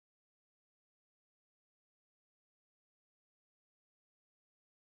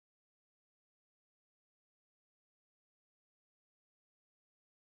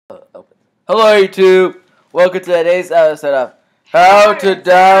Hello YouTube! Welcome to today's episode of How to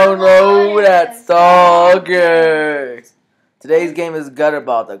Download and Install Games. Today's game is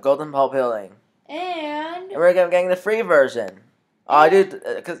Gutterball, the Golden Ball Building. And we're getting the free version. I do,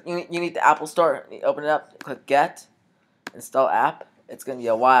 because you need the Apple Store. You open it up, click Get, Install App. It's going to be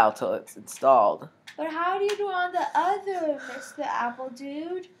a while till it's installed. But how do you do on the other, Mr. Apple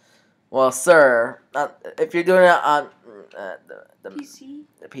Dude? Well, sir, if you're doing it on the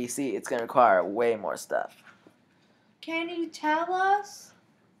PC, it's going to require way more stuff. Can you tell us?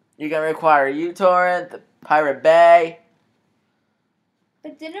 You're going to require uTorrent, the Pirate Bay.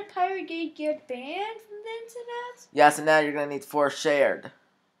 But didn't Pirate Bay get banned from the internet? Yes, and now you're going to need Force Shared.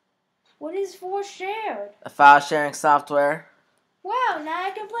 What is Force Shared? A file sharing software. Wow, now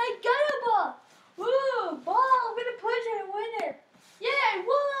I can play Gutterball. Woo, ball, I'm going to push it and win it. Yeah, I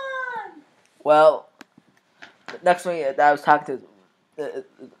won! Well, the next one that I was talking to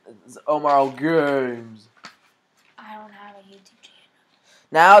is Omar Games. I don't have a YouTube channel.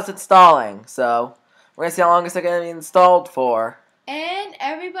 Now it's installing, so we're going to see how long it's going to be installed for. And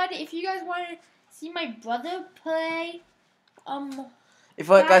everybody, if you guys want to see my brother play, if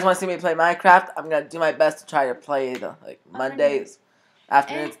you guys want to see me play Minecraft, I'm going to do my best to try to play the Mondays,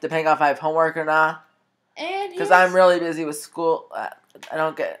 afternoons, depending on if I have homework or not. Because I'm really busy with school. I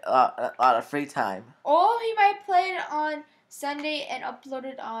don't get a lot of free time. Or he might play it on Sunday and upload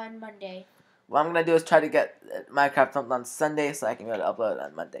it on Monday. What I'm going to do is try to get Minecraft filmed on Sunday so I can go to upload it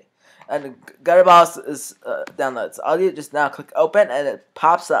on Monday. And Gutterball is downloads. All you just now click open and it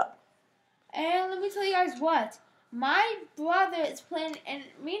pops up. And let me tell you guys what. My brother is planning, and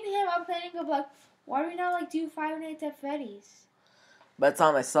me and him are planning of why do we not do Five Nights at Freddy's? But it's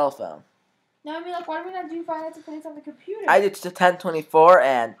on my cell phone. No, I mean why do we not do Five Nights at Freddy's on the computer? I did to 1024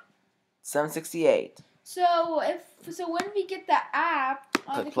 and 768. So when we get the app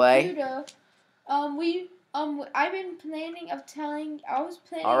on the computer, I've been planning of telling. I was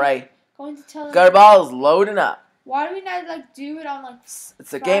planning. All right. Going to tell. Gutterball is loading up. Why do we not do it on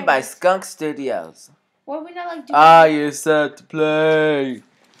It's a game by Skunk Studios. Why do we not do? Are you set to play?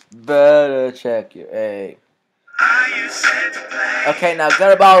 Better check your A. Are you set to play? Okay, now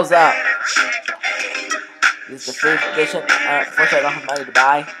Gutterball is up. This is the free edition. Unfortunately, I don't have money to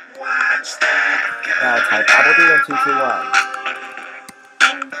buy. Now type Apple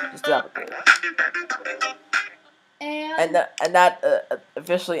Just do Apple. And that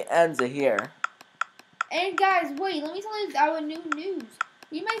officially ends it here. And guys, wait, let me tell you our new news.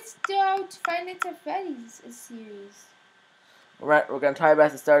 We might start Five Nights at Freddy's series. We're gonna try our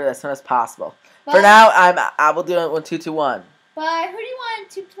best to start it as soon as possible. For now, I will do it 1, 2, 2, 1. But who do you want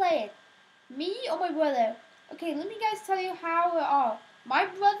to play it? Me or my brother? Okay, let me guys tell you how it all. My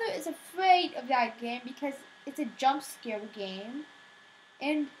brother is afraid of that game because it's a jump scare game,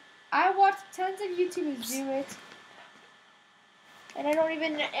 and I watched tons of YouTubers do it, and I'm not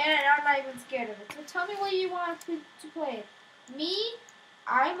even scared of it. So tell me what you want to play it. Me,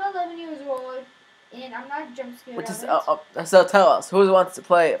 I'm 11 years old, and I'm not jump scared of it. So tell us, who wants to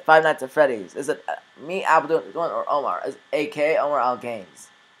play Five Nights at Freddy's? Is it me, Abdul, or Omar? Is AK Omar Al Games?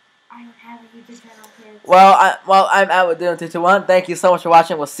 I don't have a YouTube channel, kids. Well, I'm Abdul 221. Thank you so much for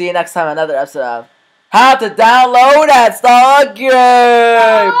watching. We'll see you next time on another episode of How to Download and Install a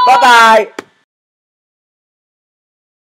Game. Bye bye.